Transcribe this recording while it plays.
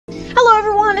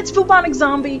it's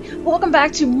BubonicZombie. Welcome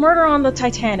back to Murder on the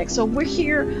Titanic. So we're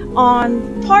here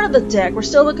on part of the deck. We're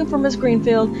still looking for Miss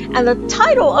Greenfield, and the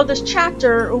title of this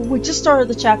chapter, we just started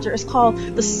the chapter, is called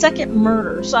The Second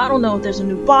Murder. So I don't know if there's a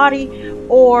new body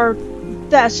or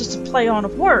that's just a play on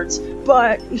of words,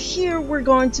 but here we're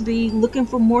going to be looking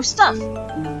for more stuff.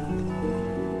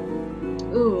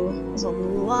 Ooh, there's a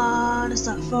lot of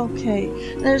stuff. Okay,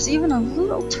 there's even a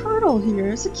little turtle here.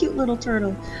 It's a cute little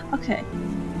turtle. Okay,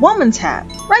 woman's hat,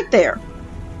 right there.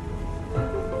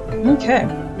 Okay.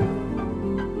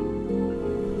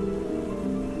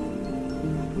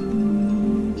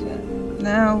 Okay,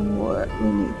 now what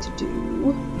we need to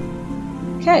do.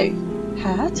 Okay,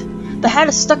 hat. The hat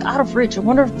is stuck out of reach. I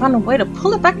wonder if I find a way to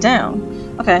pull it back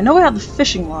down. Okay, I know we have the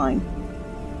fishing line.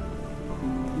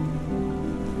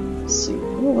 Let's see.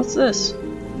 Oh, what's this?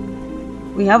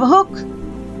 We have a hook.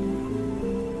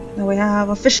 Now we have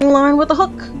a fishing line with a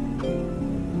hook.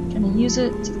 Can I use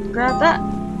it to grab that?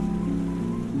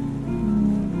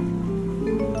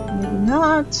 Maybe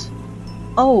not.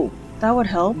 Oh, that would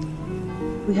help.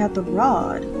 We have the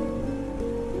rod.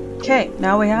 Okay,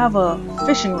 now we have a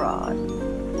fishing rod.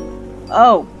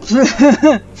 Oh.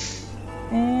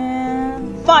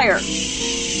 And fire.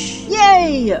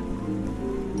 Yay!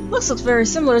 Looks very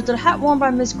similar to the hat worn by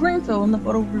Miss Greenfield in the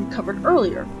photo we recovered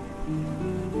earlier.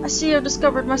 I see I've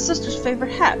discovered my sister's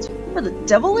favorite hat. Where the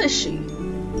devil is she?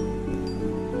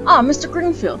 Ah, Mr.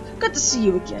 Greenfield, good to see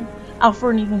you again. Out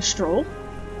for an evening stroll?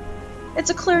 It's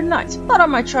a clear night. Thought I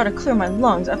might try to clear my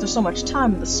lungs after so much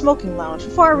time in the smoking lounge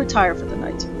before I retire for the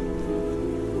night.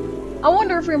 I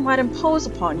wonder if we might impose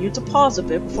upon you to pause a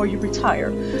bit before you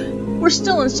retire. We're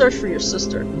still in search for your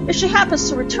sister. If she happens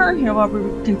to return here while we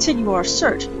continue our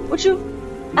search, would you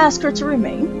ask her to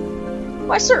remain?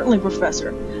 Why, certainly,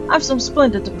 Professor. I've some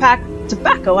splendid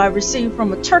tobacco I received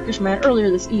from a Turkish man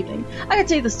earlier this evening. I can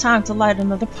take this time to light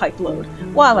another pipe load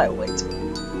while I wait.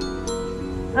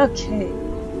 Okay,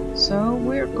 so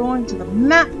we're going to the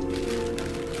map.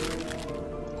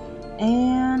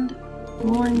 And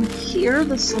going here,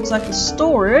 this looks like the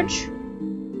storage.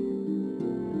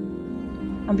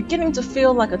 I'm beginning to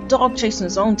feel like a dog chasing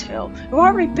his own tail. We've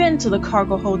already been to the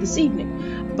cargo hold this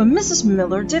evening, but Mrs.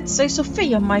 Miller did say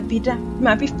Sophia might be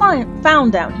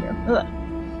found down here. Ugh.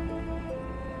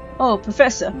 Oh,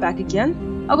 Professor, back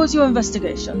again? How goes your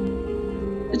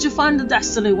investigation? Did you find the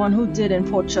dastardly one who did in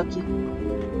Port Chucky?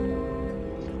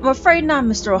 I'm afraid not,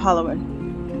 Mr.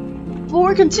 O'Halloran. But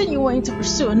we're continuing to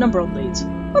pursue a number of leads.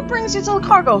 What brings you to the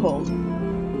cargo hold?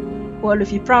 Well,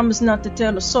 if you promise not to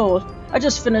tell a soul, I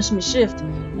just finished my shift,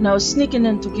 and I was sneaking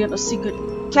in to get a secret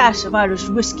cache of Irish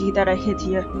whiskey that I hid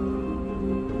here.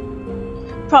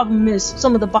 Problem is,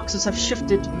 some of the boxes have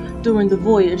shifted during the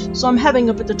voyage, so I'm having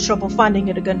a bit of trouble finding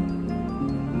it again.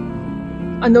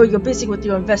 I know you're busy with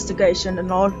your investigation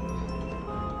and all,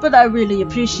 but I really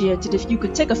appreciate it if you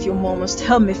could take a few moments to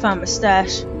help me find my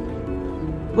stash.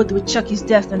 What with Chucky's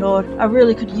death and all, I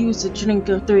really could use a drink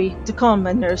or three to calm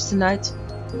my nerves tonight.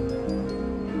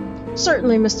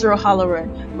 Certainly, Mr.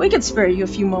 O'Halloran. We can spare you a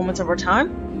few moments of our time.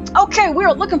 Okay,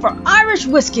 we're looking for Irish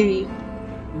whiskey!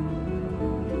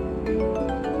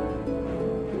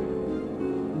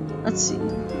 Let's see.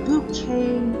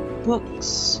 Okay,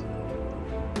 books.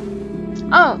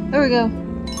 Oh, there we go.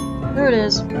 There it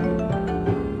is.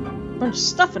 Bunch of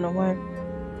stuff in a way.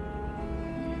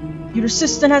 Your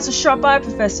assistant has a sharp eye,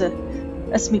 Professor.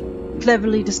 That's me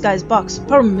cleverly disguised box.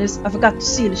 Problem is, I forgot to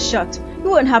seal it shut. You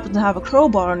wouldn't happen to have a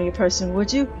crowbar on your person,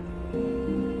 would you?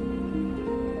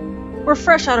 We're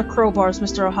fresh out of crowbars,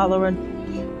 Mr. O'Halloran.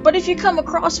 But if you come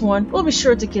across one, we'll be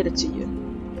sure to get it to you.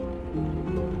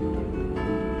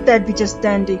 That'd be just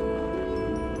dandy.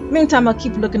 Meantime, I'll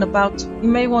keep looking about. You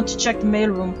may want to check the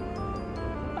mailroom.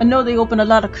 I know they open a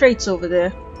lot of crates over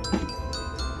there.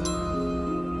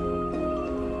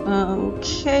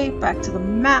 Okay, back to the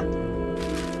map.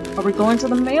 Are we going to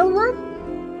the mailroom?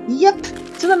 Yep,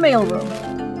 to the mailroom.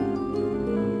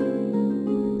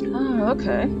 Oh,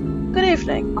 okay. Good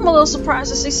evening. I'm a little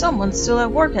surprised to see someone still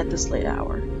at work at this late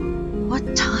hour.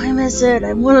 What time is it?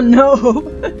 I want to know.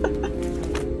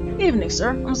 Evening, sir.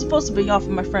 I'm supposed to be off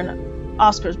with my friend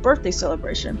Oscar's birthday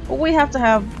celebration, but we have to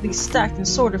have these stacked and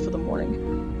sorted for the morning.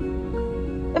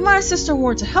 If my assistant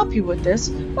were to help you with this,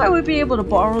 might we be able to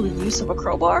borrow the use of a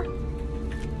crowbar?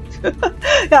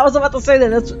 Yeah, I was about to say that.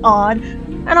 That's odd.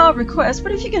 And I'll request,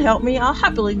 but if you can help me, I'll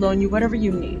happily loan you whatever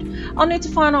you need. I'll need to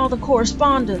find all the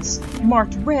correspondence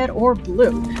marked red or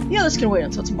blue. The others can wait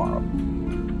until tomorrow.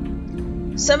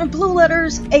 7 blue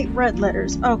letters, 8 red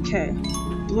letters. Okay.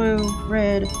 Blue,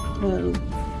 red, blue.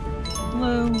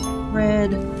 Blue,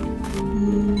 red,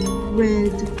 blue,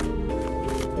 red.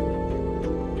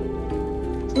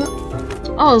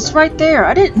 Oh, it's right there.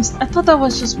 I thought that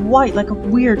was just white, like a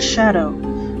weird shadow.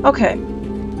 Okay.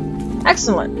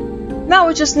 Excellent. Now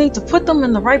we just need to put them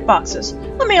in the right boxes.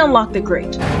 Let me unlock the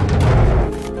grate.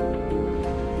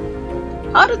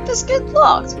 How did this get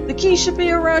locked? The key should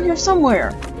be around here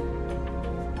somewhere.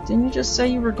 Didn't you just say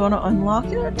you were gonna unlock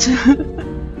it?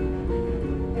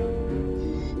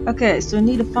 Okay, so I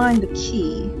need to find the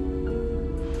key.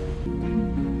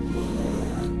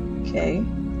 Okay.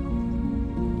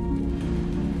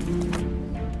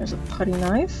 There's a putty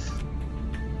knife.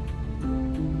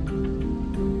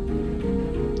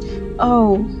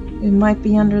 Oh, it might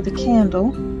be under the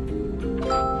candle.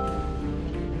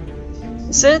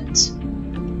 Is it?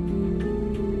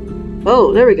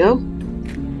 Oh, there we go.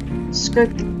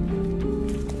 Scrape the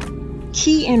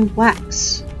key in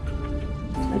wax.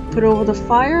 I put over the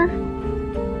fire.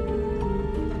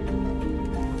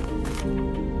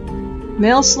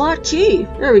 Mail slot key.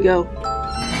 There we go.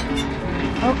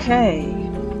 Okay.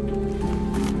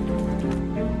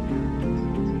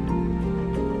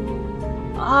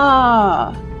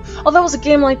 Ah. Oh, there was a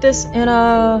game like this in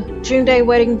a June Day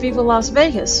Wedding Viva Las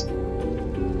Vegas.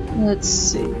 Let's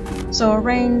see. So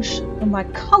arrange my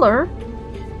color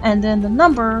and then the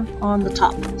number on the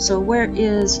top. So where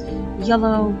is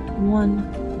yellow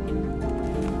 1?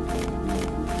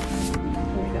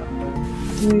 There we go.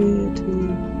 3, 2,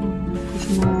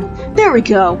 1. There we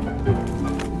go.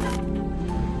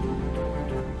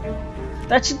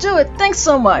 That should do it. Thanks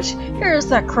so much. Here's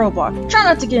that crowbar. Try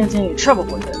not to get into any trouble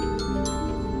with it.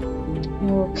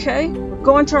 Okay, we're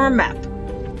going to our map.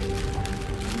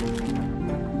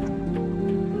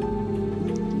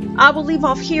 I will leave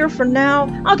off here for now.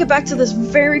 I'll get back to this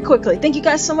very quickly. Thank you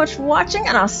guys so much for watching,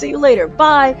 and I'll see you later.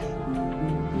 Bye!